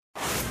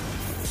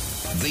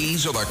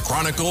These are the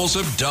Chronicles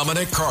of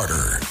Dominic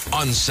Carter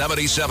on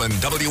 77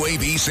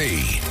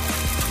 WABC.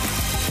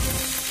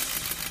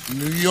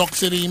 New York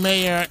City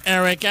Mayor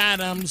Eric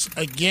Adams,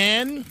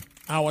 again,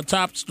 our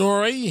top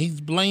story.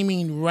 He's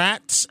blaming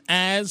rats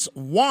as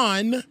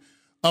one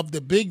of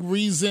the big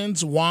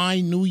reasons why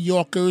New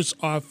Yorkers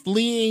are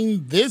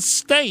fleeing this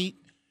state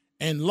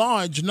in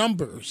large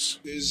numbers.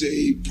 There's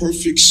a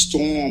perfect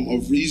storm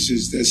of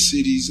reasons that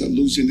cities are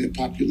losing their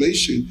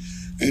population.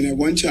 And at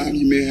one time,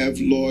 you may have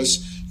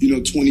lost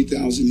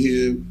 20,000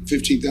 here,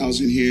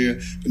 15,000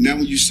 here. But now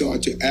when you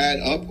start to add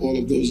up all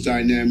of those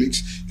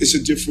dynamics, it's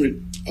a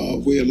different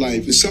way of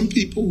life. And some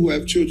people who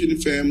have children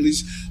and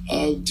families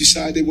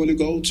decide they want to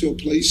go to a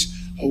place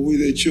where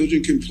their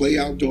children can play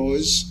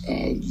outdoors,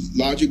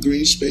 larger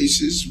green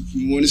spaces.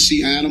 You want to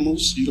see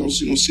animals. You don't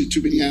see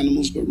too many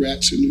animals, but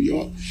rats in New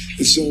York.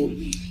 And so,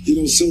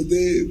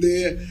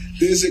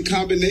 there's a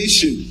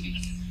combination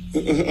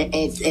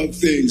of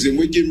things. And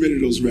we're getting rid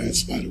of those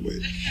rats, by the way.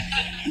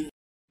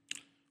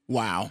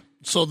 Wow.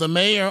 So the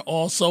mayor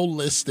also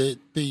listed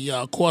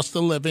the cost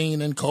of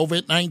living and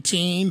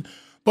COVID-19.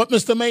 But,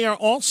 Mr. Mayor,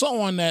 also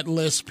on that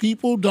list,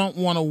 people don't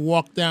want to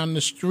walk down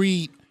the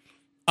street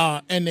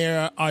and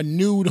there are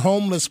nude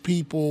homeless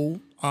people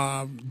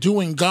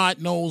doing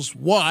God knows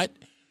what.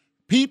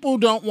 People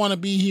don't want to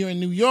be here in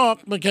New York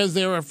because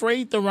they're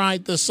afraid to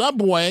ride the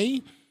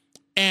subway,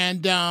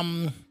 and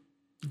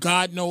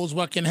God knows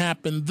what can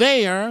happen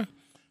there.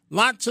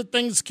 Lots of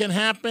things can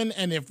happen,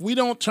 and if we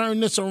don't turn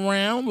this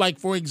around, like,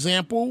 for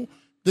example,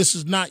 this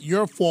is not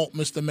your fault,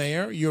 Mr.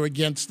 Mayor. You're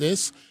against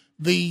this.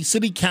 The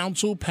city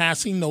council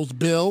passing those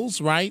bills,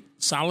 right?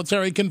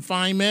 Solitary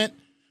confinement,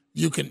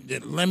 you can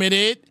limit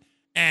it.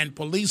 And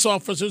police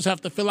officers have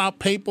to fill out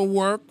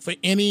paperwork for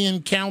any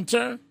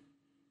encounter,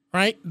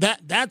 right?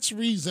 That's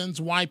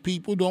reasons why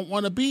people don't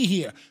want to be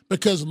here,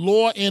 because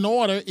law and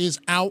order is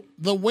out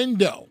the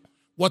window.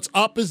 What's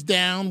up is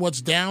down.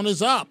 What's down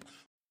is up.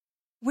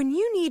 When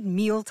you need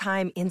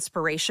mealtime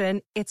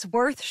inspiration, it's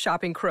worth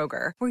shopping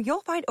Kroger, where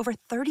you'll find over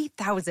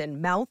 30,000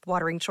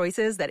 mouth-watering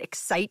choices that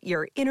excite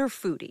your inner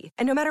foodie.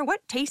 And no matter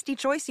what tasty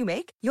choice you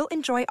make, you'll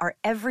enjoy our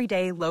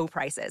everyday low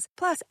prices,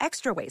 plus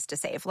extra ways to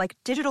save, like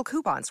digital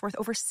coupons worth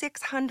over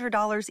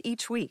 $600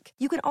 each week.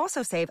 You can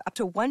also save up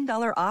to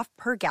 $1 off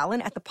per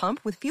gallon at the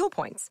pump with fuel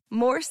points.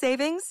 More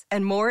savings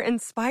and more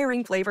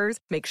inspiring flavors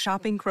make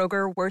shopping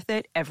Kroger worth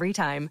it every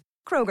time.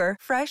 Kroger,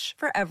 fresh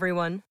for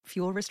everyone.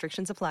 Fuel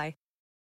restrictions apply.